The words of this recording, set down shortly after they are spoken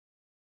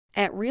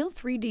At Real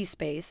 3D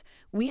Space,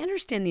 we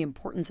understand the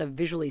importance of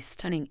visually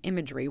stunning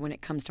imagery when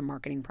it comes to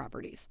marketing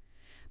properties.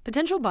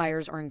 Potential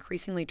buyers are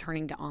increasingly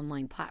turning to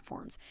online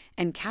platforms,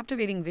 and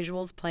captivating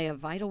visuals play a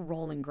vital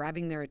role in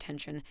grabbing their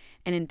attention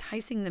and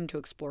enticing them to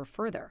explore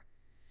further.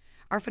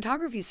 Our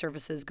photography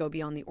services go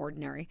beyond the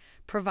ordinary,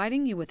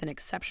 providing you with an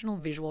exceptional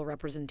visual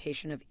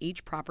representation of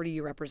each property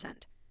you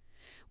represent.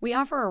 We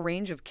offer a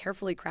range of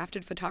carefully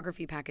crafted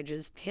photography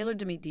packages tailored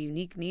to meet the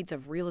unique needs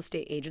of real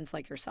estate agents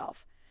like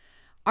yourself.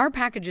 Our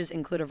packages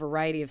include a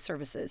variety of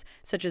services,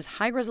 such as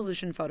high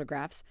resolution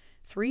photographs,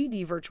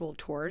 3D virtual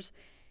tours,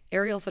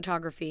 aerial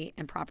photography,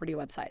 and property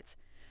websites.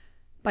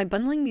 By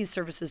bundling these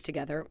services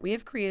together, we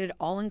have created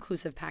all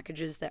inclusive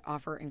packages that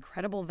offer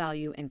incredible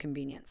value and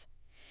convenience.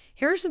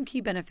 Here are some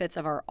key benefits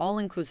of our all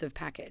inclusive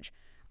package.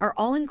 Our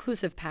all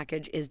inclusive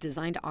package is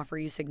designed to offer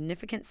you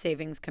significant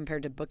savings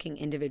compared to booking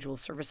individual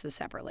services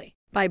separately.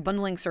 By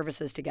bundling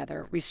services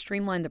together, we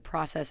streamline the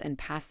process and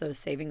pass those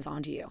savings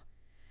on to you.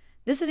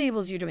 This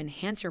enables you to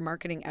enhance your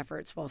marketing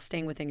efforts while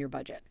staying within your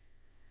budget.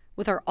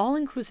 With our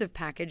all-inclusive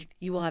package,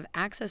 you will have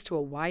access to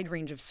a wide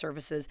range of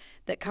services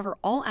that cover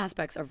all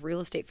aspects of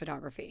real estate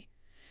photography.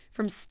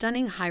 From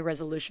stunning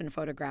high-resolution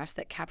photographs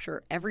that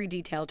capture every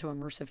detail to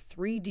immersive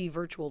 3D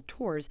virtual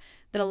tours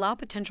that allow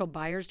potential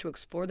buyers to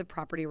explore the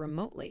property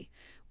remotely,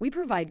 we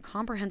provide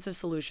comprehensive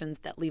solutions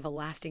that leave a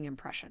lasting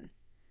impression.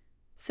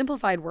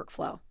 Simplified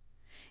workflow.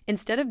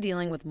 Instead of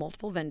dealing with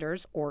multiple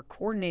vendors or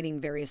coordinating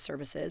various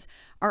services,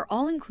 our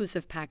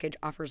all-inclusive package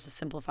offers a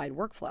simplified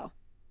workflow.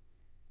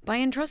 By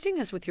entrusting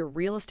us with your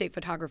real estate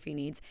photography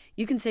needs,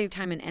 you can save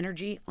time and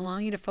energy,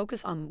 allowing you to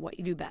focus on what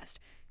you do best,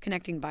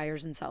 connecting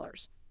buyers and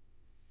sellers.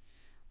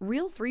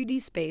 Real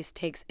 3D Space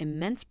takes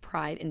immense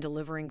pride in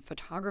delivering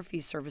photography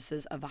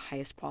services of the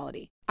highest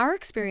quality. Our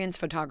experienced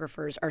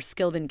photographers are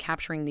skilled in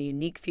capturing the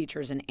unique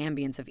features and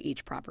ambience of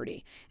each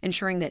property,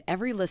 ensuring that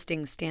every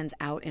listing stands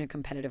out in a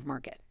competitive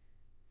market.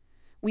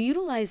 We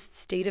utilize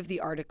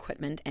state-of-the-art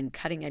equipment and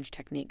cutting-edge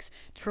techniques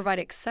to provide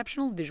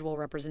exceptional visual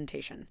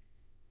representation.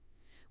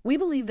 We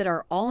believe that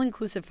our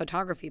all-inclusive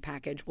photography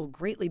package will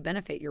greatly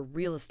benefit your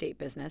real estate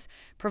business,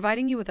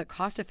 providing you with a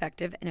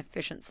cost-effective and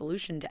efficient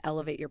solution to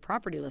elevate your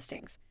property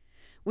listings.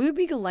 We would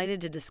be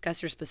delighted to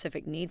discuss your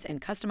specific needs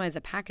and customize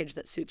a package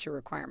that suits your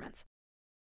requirements.